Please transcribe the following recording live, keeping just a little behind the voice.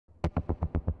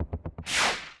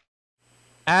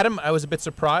Adam, I was a bit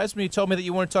surprised when you told me that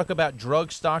you want to talk about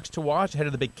drug stocks to watch ahead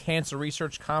of the big cancer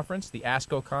research conference, the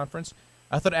ASCO conference.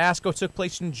 I thought ASCO took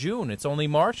place in June. It's only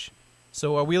March.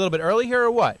 So are we a little bit early here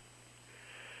or what?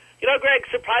 You know, Greg,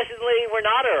 surprisingly, we're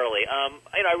not early.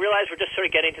 I realize we're just sort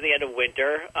of getting to the end of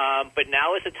winter, but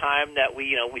now is the time that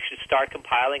we should start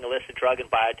compiling a list of drug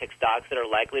and biotech stocks that are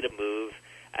likely to move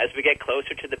as we get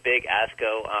closer to the big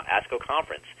ASCO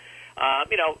conference.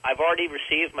 I've already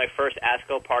received my first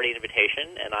ASCO party invitation,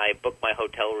 and I booked my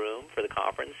hotel room for the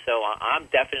conference, so I'm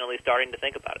definitely starting to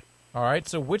think about it. All right,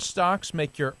 so which stocks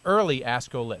make your early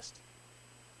ASCO list?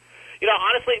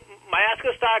 Honestly, my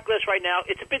ASCO stock list right now,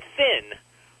 it's a bit thin.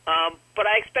 But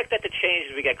I expect that to change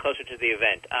as we get closer to the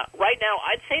event. Right now,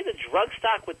 I'd say the drug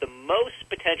stock with the most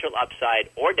potential upside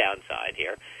or downside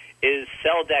here is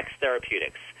Celldex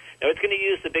Therapeutics. Now, it's going to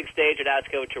use the big stage at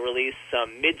ASCO to release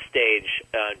some mid-stage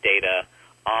data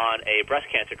on a breast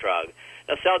cancer drug.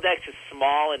 Now, Celldex is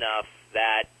small enough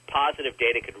that positive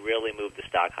data could really move the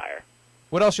stock higher.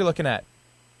 What else are you looking at?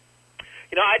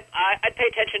 I'd pay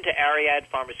attention to Ariad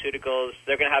Pharmaceuticals.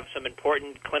 They're going to have some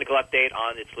important clinical update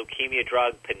on its leukemia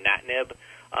drug, Ponatinib.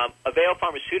 Avail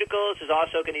Pharmaceuticals is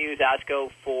also going to use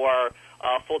ASCO for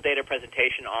a full data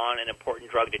presentation on an important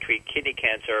drug to treat kidney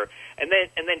cancer. And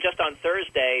then just on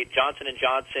Thursday, Johnson &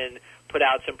 Johnson put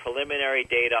out some preliminary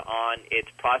data on its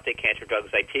prostate cancer drug,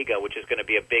 Zytiga, which is going to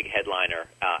be a big headliner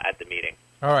at the meeting.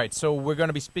 All right, so we're going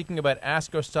to be speaking about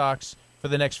ASCO stocks for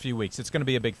the next few weeks. It's going to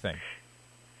be a big thing.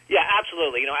 Yeah,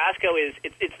 absolutely. ASCO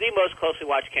it's the most closely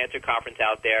watched cancer conference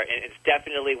out there, and it's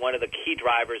definitely one of the key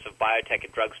drivers of biotech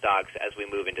and drug stocks as we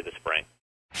move into the spring.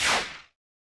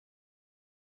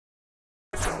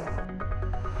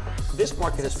 This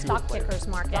market is stock pickers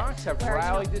market. Stocks have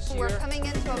rallied this year. We're coming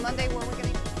into a Monday where we're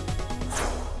getting